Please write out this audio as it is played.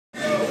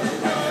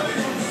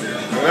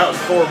about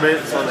 4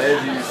 minutes on the edge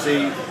of your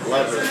seat,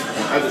 leather.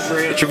 As a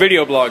shrimp. It's your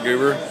video blog,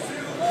 Goober.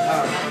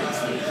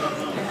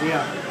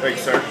 Yeah.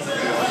 Thanks, sir.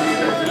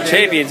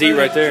 Champions eat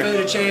right there. Food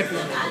of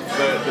champion.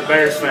 The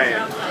Bears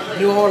fan.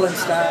 New Orleans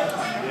style.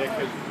 Yeah,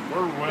 because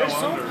we're well There's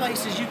some under.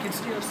 places you can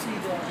still see the.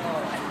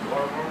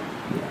 We're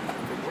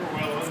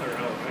well under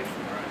elevation,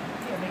 right?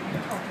 Yeah, maybe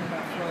you're talking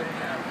about floating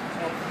out.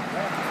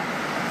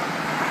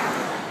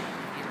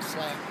 Get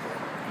slapped.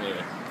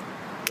 Yeah.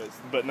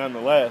 But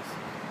nonetheless.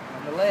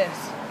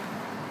 Nonetheless,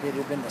 it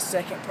had been the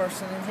second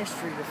person in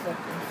history to fuck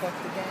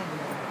the game.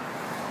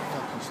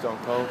 Fuck you, Stone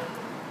Cold.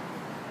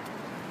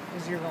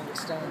 Because you're going to get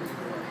stoned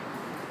anyway.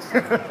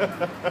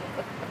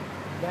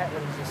 That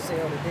would have just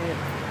sailed it in.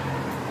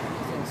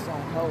 Then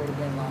Stone Cold would have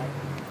been like.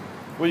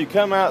 Well, you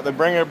come out, they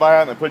bring everybody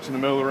out, and they put you in the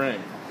middle of the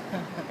ring.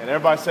 And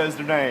everybody says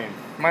their name.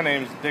 My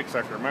name's Dick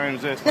Sucker. My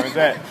name's this. My name's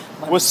that.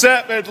 What's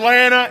up,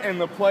 Atlanta? And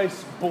the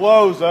place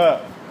blows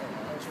up.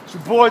 It's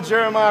your boy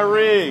Jeremiah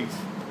Riggs.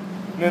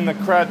 And then the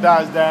crowd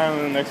dies down,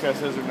 and the next guy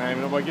says their name,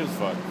 and nobody gives a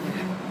fuck.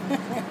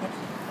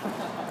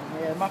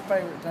 Yeah, my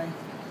favorite thing,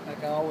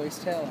 like I always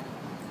tell them,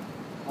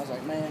 I was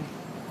like, man,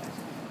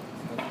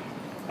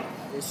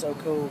 it's so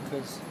cool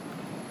because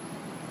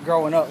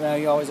growing up now,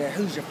 you always ask,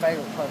 who's your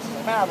favorite person?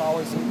 And I've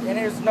always, and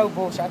there's no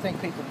bullshit. I think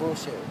people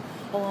bullshit.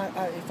 Oh,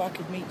 if I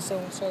could meet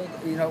so-and-so,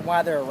 you know,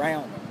 why they're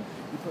around them.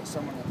 You put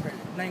someone up there,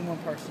 name one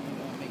person you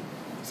want to meet.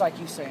 It's like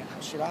you saying,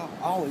 shit, I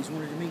always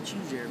wanted to meet you,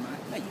 Jeremiah.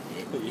 No, you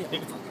didn't.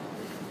 Yeah,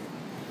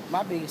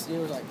 my biggest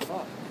deal was like,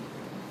 fuck.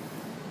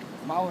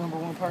 My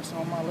 #1 person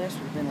on my list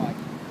would have been like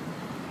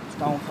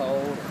Stone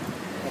Cold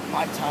or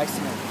Mike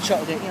Tyson or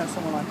Chuck, you know,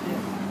 someone like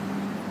that.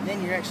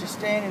 Then you're actually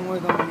standing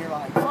with them and you're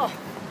like, fuck.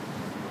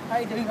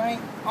 Hey, dude, I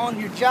ain't on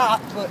your job,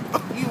 but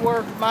you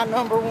were my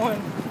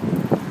 #1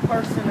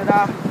 person that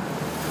I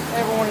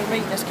ever wanted to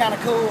meet. That's kind of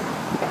cool,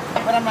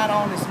 but I'm not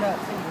on this nut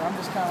either. I'm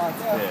just kind of like,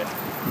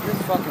 yeah, you're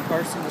the fucking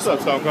person. What's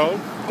up, Stone Cold?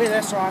 Yeah,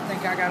 that's why I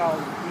think I got all,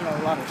 you know,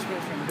 a lot of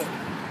respect for him. But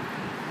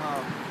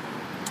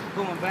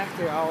going back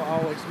there,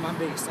 my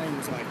biggest thing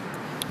was like,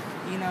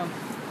 you know,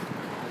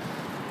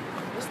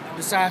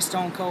 besides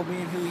Stone Cold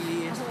being who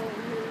he is,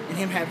 and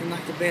him having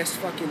like the best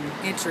fucking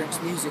entrance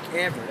music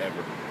ever.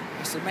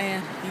 I said,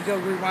 man, you go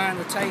rewind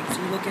the tapes,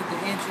 you look at the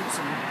entrance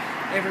and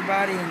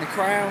everybody in the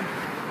crowd.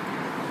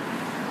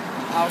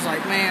 I was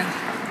like, man,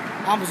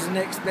 I was the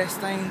next best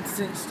thing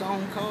since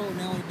Stone Cold. And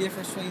the only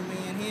difference between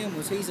me and him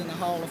was he's in the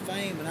Hall of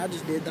Fame and I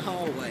just did the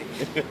hallway.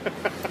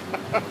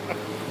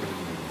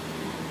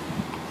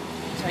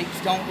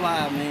 Tapes don't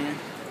lie, man.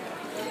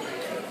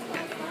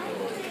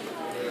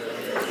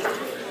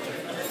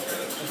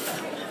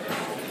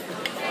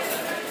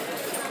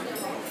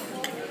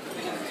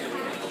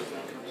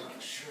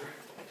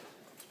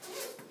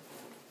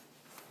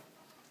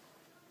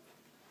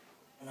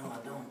 No,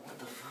 I don't. What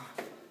the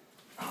fuck?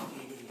 Oh,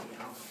 yeah.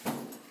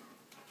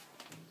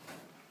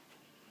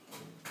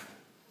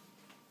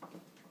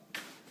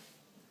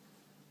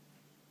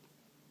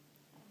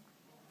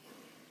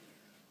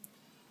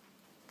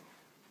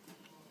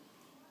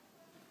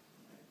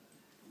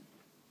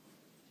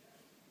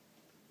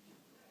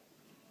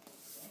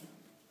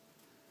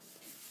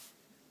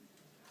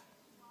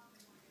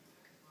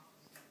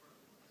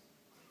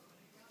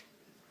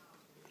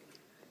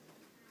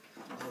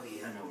 Oh,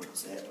 yeah, I know where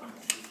it's at. I'm gonna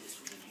leave this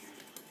one in here.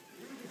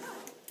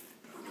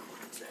 I know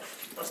where it's at.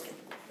 Let's get it.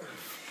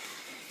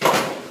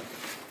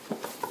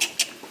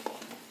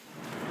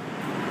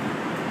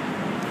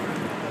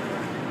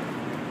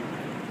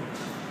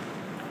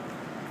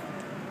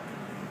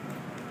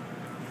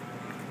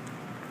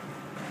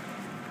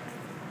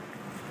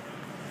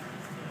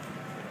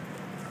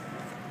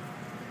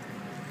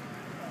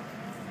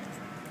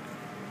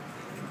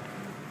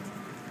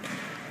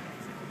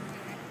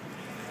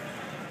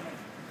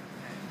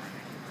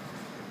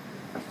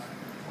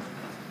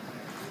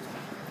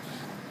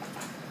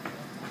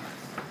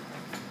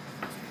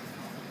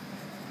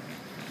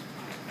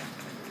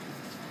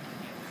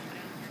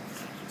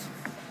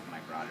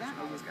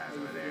 All those guys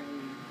over there.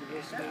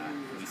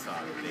 And we saw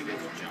the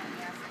biggest jump in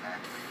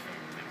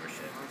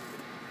membership.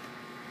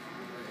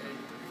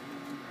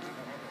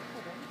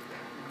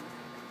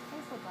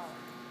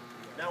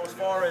 Now, as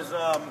far as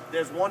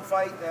there's one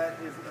fight that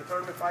is a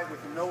tournament fight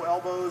with no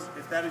elbows.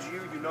 If that is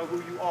you, you know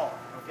who you are.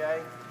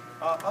 Okay.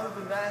 Other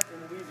than that, in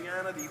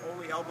Louisiana, the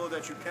only elbow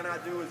that you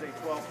cannot do is a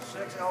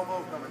 12-6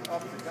 elbow coming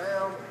up and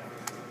down.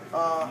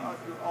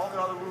 All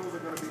the other rules are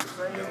going to be the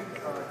same.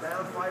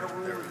 Down fighter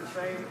rule is the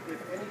same. If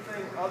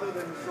anything other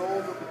than the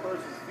soles of the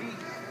person's feet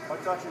are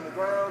touching the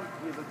ground,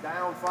 he is a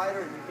down fighter,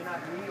 and you cannot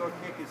knee or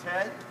kick his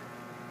head.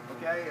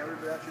 Okay,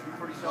 everybody, that should be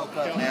pretty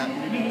self-contained.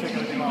 You didn't take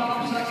anything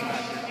off.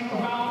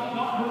 Round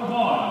number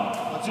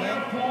 1.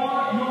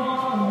 Therefore, your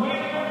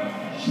winner,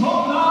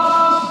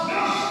 Jonas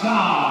Vista.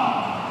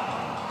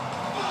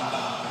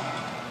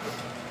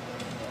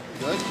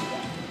 Good?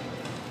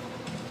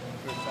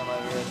 First time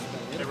I've ever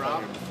spent Hey,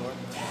 Rob. before.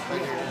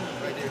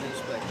 Right here to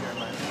inspect,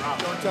 Jeremiah.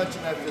 Don't touch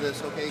him after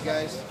this, okay,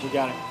 guys? We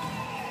got it.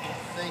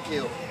 Thank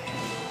you.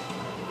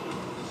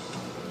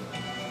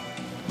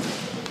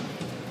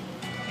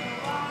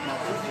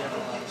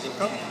 Hey,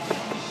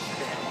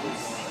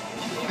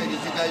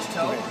 did you guys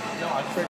tell?